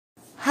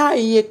Hi,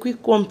 a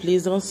quick one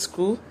please on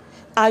school.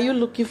 Are you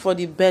looking for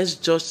the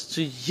best judge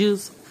to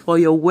use for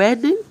your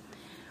wedding,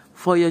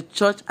 for your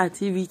church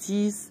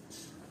activities,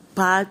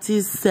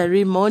 parties,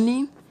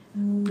 ceremony?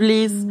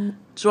 Please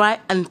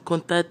try and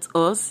contact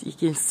us. You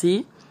can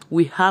see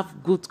we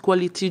have good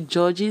quality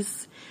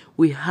judges.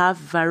 We have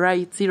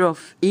variety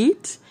of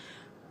it.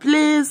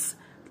 Please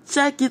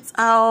check it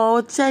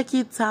out.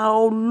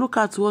 Look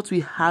at what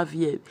we have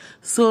here.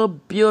 So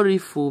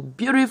beautiful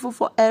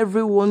for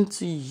everyone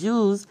to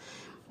use.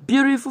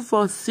 Beautiful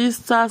for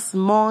sisters,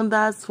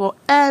 mothers, for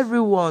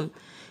everyone.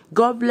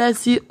 God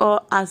bless you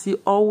all as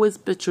you always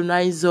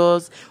patronize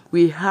us.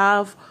 We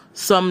have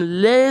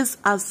some lace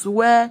as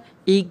well,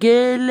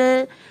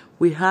 igele.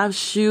 We have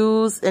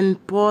shoes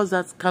and paws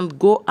that can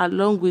go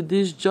along with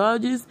these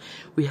judges.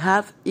 We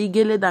have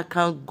igele that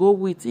can go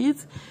with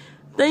it.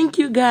 Thank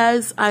you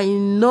guys. I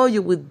know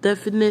you will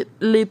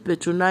definitely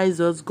patronize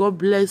us. God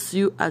bless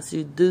you as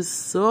you do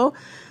so.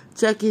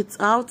 Check it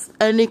out.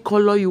 Any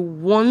color you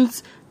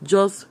want,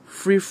 just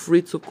feel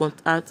free to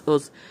contact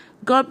us.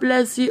 God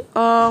bless you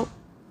all.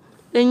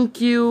 Thank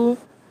you.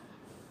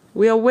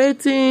 We are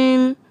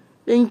waiting.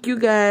 Thank you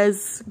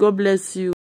guys. God bless you.